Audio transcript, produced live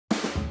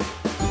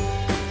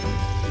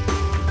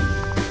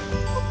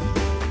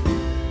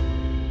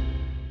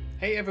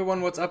Hey everyone,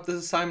 what's up? This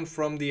is Simon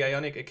from the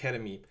Ionic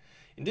Academy.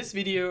 In this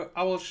video,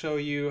 I will show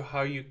you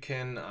how you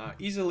can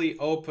easily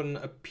open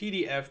a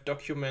PDF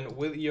document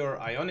with your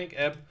Ionic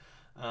app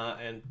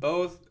and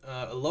both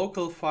a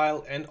local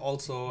file and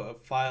also a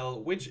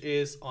file which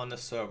is on a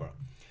server.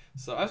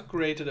 So I've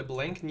created a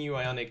blank new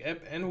Ionic app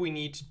and we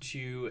need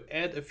to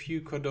add a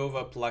few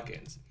Cordova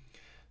plugins.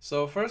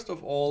 So first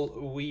of all,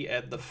 we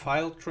add the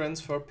file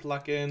transfer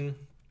plugin.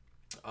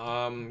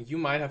 You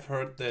might have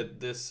heard that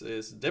this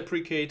is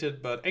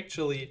deprecated, but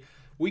actually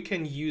we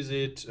can use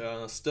it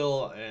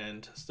still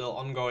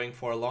ongoing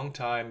for a long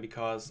time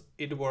because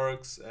it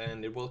works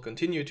and it will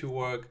continue to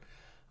work.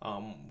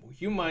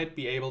 You might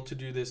be able to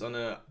do this on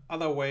a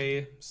other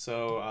way,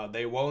 so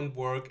they won't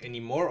work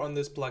anymore on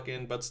this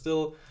plugin, but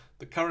still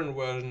the current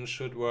version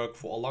should work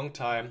for a long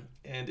time,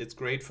 and it's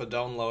great for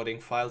downloading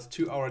files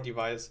to our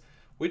device,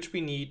 which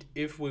we need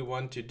if we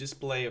want to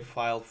display a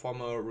file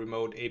from a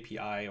remote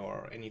API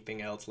or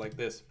anything else like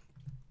this.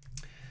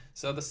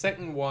 So the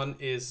second one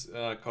is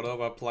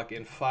Cordova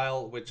plugin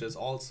file, which is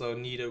also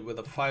needed with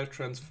a file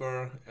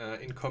transfer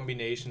in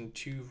combination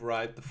to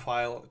write the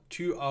file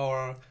to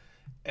our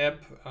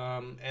app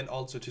and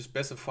also to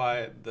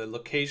specify the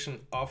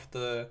location of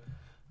the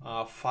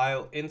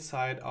file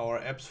inside our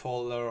apps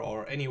folder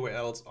or anywhere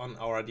else on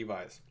our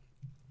device.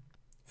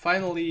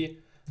 Finally,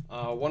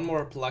 one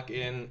more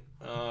plugin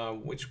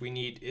which we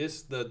need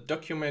is the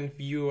document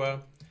viewer,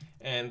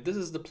 and this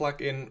is the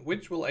plugin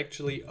which will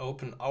actually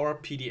open our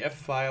PDF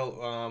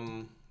file,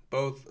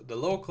 both the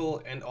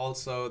local and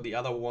also the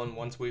other one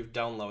once we've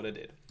downloaded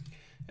it.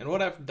 And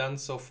what I've done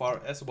so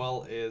far as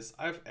well is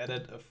I've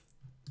added a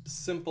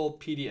simple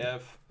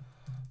PDF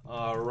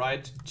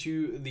right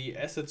to the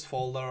assets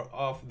folder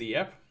of the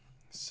app.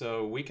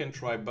 So we can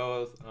try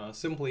both,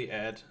 simply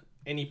add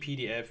any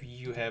PDF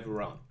you have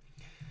around.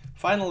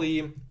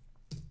 Finally,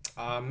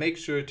 make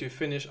sure to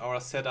finish our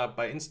setup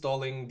by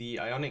installing the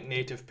Ionic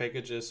native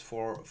packages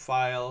for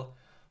file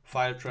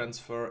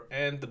transfer,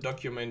 and the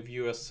document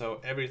viewer, so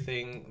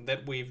everything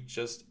that we've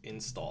just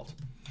installed.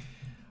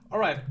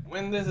 Alright,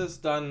 when this is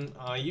done,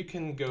 you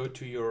can go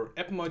to your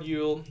app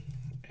module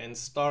and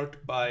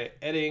start by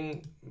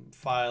adding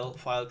file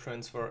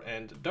transfer,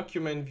 and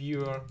document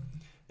viewer,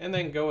 and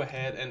then go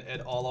ahead and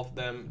add all of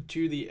them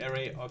to the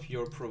array of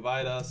your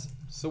providers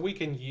so we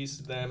can use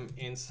them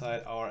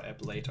inside our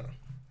app later.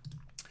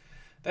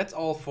 That's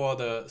all for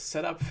the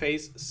setup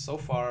phase so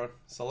far.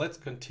 So let's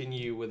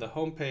continue with the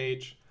home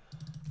page.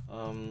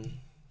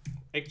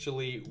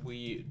 Actually,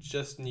 we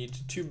just need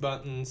two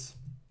buttons.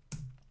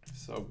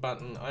 So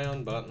button,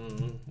 Ion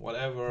button,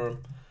 whatever,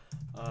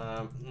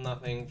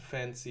 nothing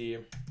fancy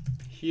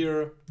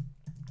here.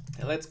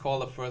 And let's call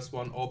the first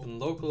one open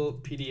local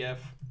PDF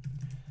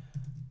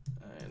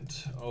and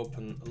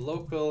open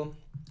local.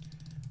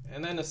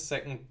 And then a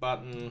second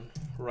button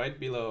right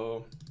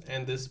below,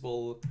 and this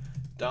will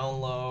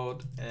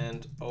download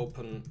and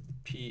open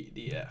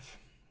PDF.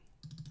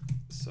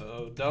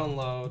 So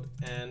download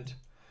and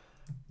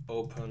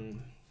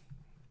open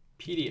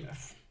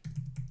PDF.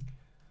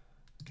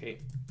 Okay,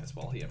 as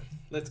well here.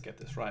 Let's get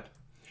this right.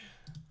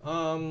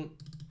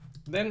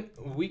 Then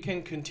we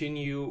can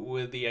continue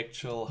with the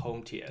actual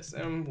home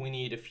TSM. We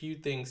need a few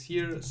things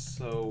here.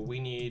 So we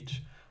need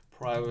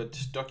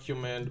private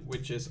document,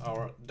 which is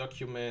our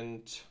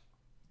document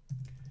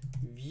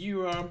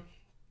viewer.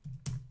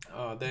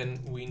 Then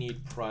we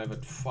need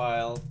private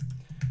file,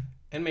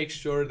 and make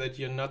sure that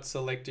you're not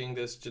selecting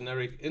this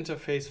generic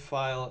interface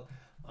file,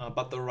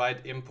 but the right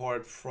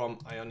import from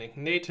Ionic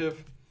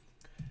native.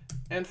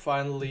 And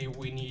finally,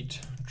 we need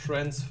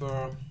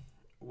transfer,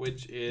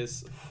 which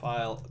is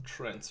file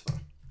transfer.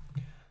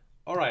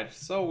 All right,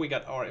 so we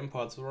got our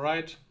imports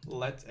right.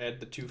 Let's add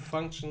the two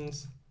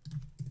functions.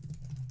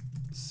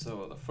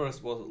 So the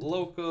first was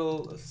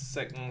local, the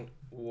second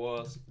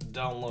was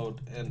download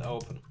and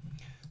open.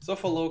 So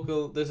for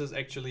local, this is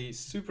actually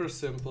super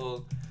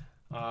simple.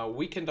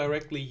 We can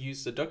directly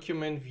use the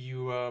document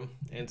viewer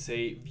and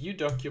say view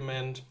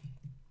document,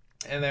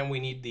 and then we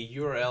need the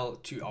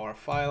URL to our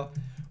file,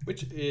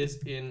 which is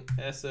in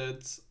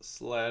assets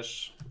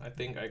slash, I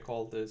think I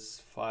call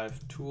this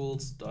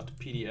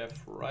 5tools.pdf,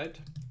 right?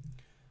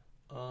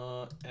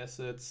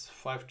 Assets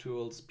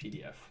 5tools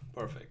PDF,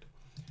 perfect.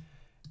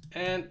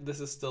 And this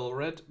is still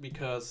red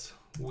because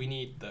we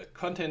need the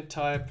content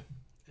type.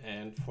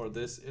 And for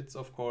this, it's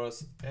of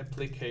course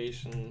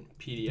application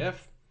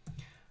PDF,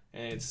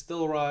 and it's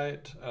still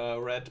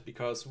red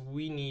because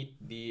we need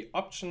the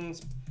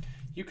options.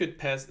 You could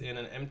pass in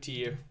an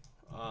empty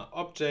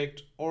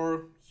object,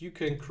 or you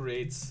can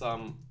create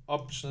some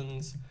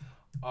options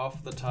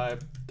of the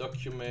type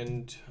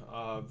document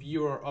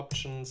viewer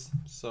options.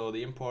 So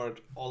the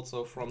import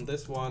also from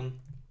this one,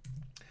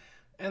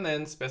 and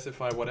then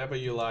specify whatever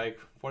you like.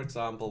 For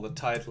example, the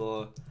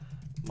title,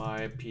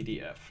 my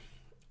PDF.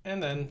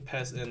 And then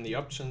pass in the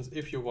options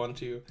if you want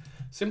to.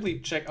 Simply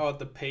check out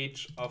the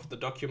page of the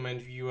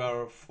document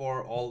viewer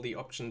for all the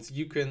options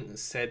you can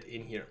set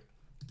in here.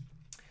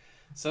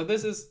 So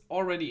this is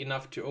already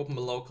enough to open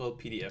a local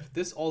PDF.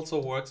 This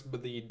also works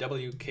with the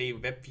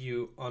WK Web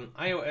View on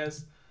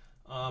iOS.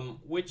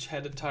 which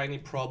had a tiny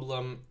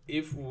problem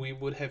if we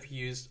would have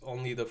used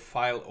only the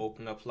file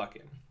opener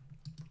plugin.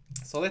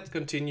 So let's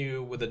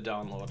continue with the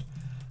download.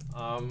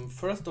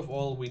 First of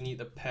all, we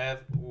need a path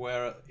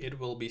where it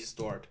will be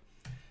stored.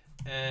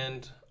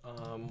 And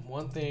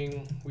one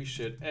thing we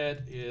should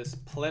add is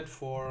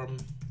platform,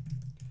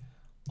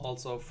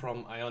 also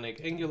from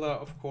Ionic Angular,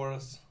 of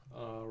course,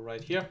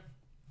 right here,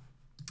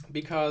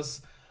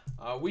 because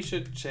we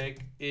should check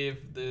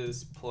if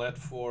this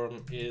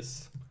platform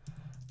is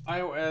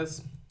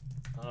iOS.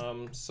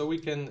 So we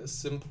can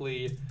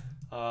simply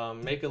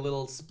make a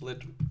little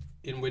split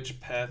in which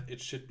path it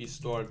should be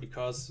stored,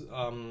 because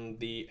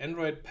the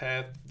Android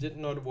path did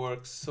not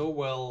work so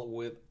well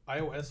with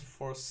iOS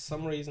for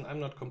some reason. I'm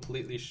not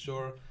completely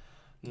sure.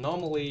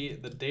 Normally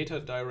the data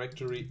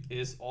directory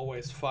is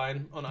always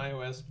fine on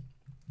iOS,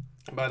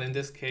 but in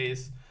this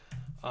case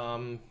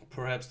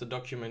perhaps the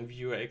document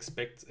viewer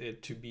expects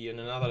it to be in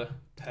another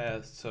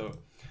path. So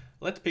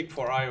let's pick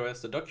for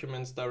iOS the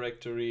documents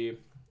directory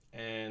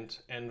and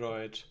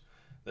Android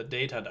the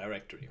data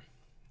directory.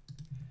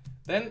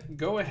 Then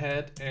go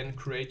ahead and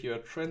create your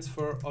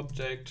transfer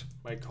object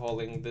by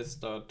calling this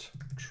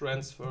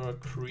 .transfer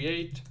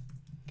create,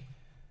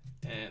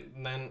 and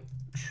then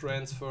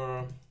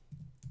transfer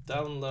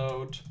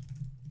download,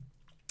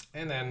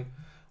 and then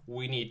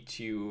we need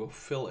to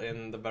fill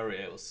in the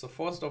variables. So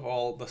first of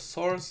all, the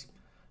source,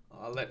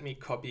 let me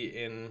copy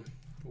in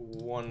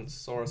one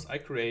source I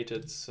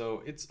created,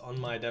 so it's on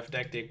my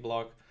devdactic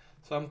blog,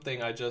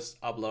 something I just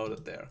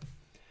uploaded there.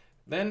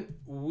 Then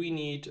we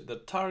need the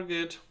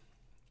target,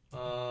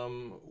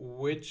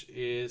 which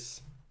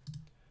is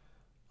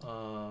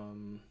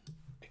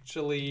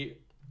actually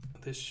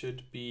this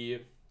should be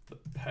the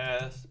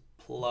path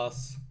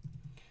plus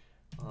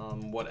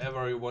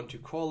whatever you want to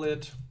call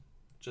it,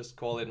 just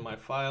call it my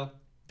file,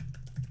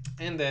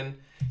 and then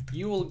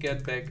you will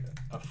get back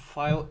a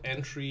file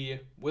entry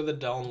with a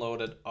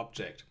downloaded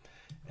object.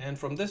 And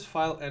from this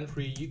file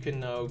entry you can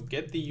now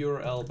get the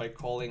URL by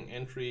calling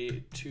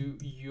entry to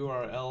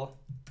URL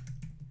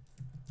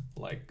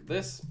like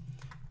this.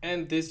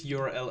 And this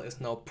URL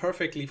is now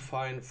perfectly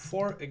fine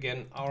for,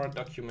 again, our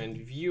document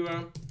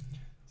viewer.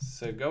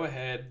 So go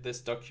ahead,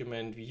 this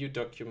document, view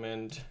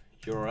document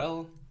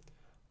URL,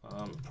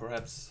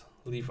 perhaps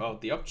leave out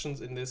the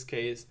options in this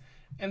case,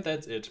 and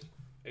that's it.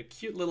 A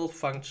cute little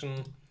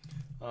function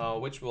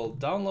which will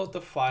download the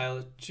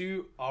file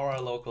to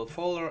our local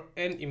folder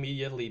and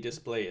immediately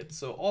display it.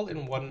 So all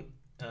in one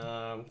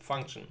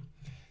function.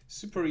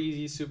 Super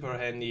easy, super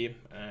handy,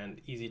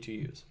 and easy to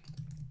use.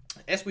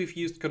 As we've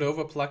used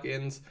Cordova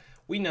plugins,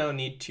 we now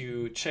need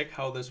to check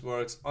how this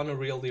works on a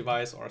real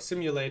device or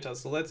simulator,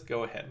 so let's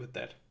go ahead with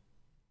that.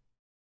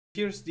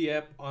 Here's the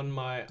app on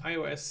my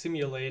iOS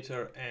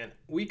simulator, and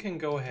we can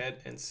go ahead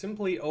and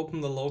simply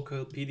open the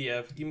local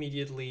PDF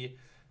immediately.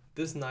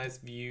 This nice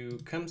view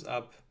comes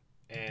up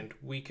and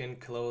we can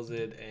close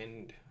it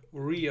and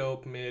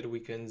reopen it, we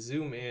can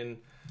zoom in,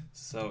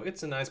 so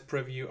it's a nice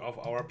preview of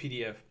our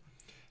PDF.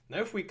 Now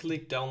if we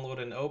click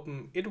download and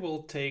open, it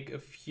will take a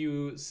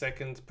few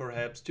seconds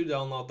perhaps to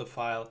download the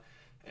file,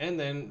 and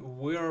then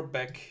we're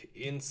back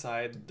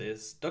inside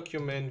this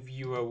document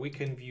viewer. We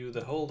can view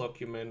the whole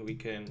document, we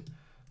can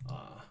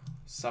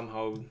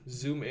somehow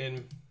zoom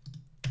in,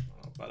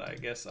 but I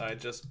guess I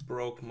just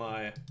broke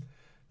my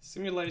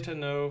simulator.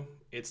 No,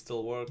 it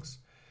still works.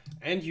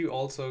 And you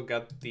also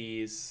got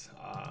these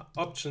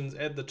options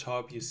at the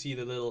top. You see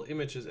the little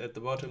images at the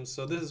bottom,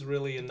 so this is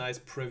really a nice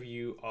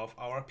preview of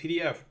our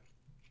PDF.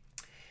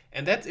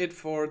 And that's it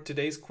for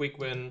today's quick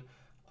win.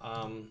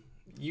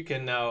 You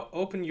can now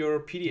open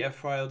your PDF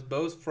file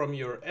both from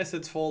your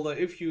assets folder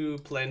if you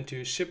plan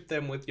to ship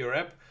them with your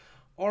app,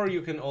 or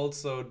you can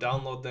also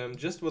download them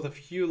just with a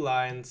few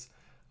lines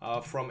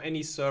from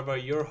any server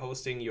you're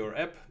hosting your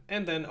app,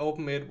 and then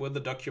open it with the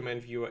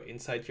document viewer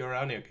inside your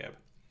Ionic app.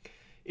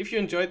 If you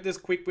enjoyed this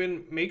quick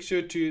win, make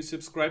sure to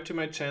subscribe to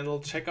my channel,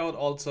 check out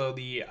also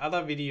the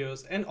other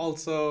videos, and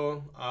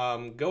also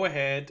go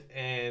ahead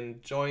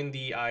and join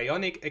the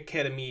Ionic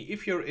Academy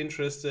if you're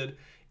interested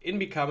in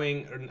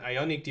becoming an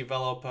Ionic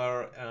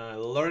developer,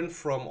 learn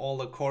from all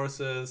the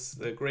courses,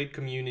 the great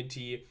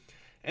community,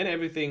 and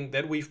everything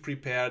that we've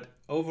prepared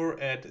over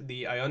at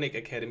the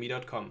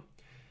ionicacademy.com.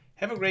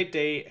 Have a great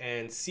day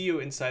and see you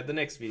inside the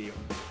next video.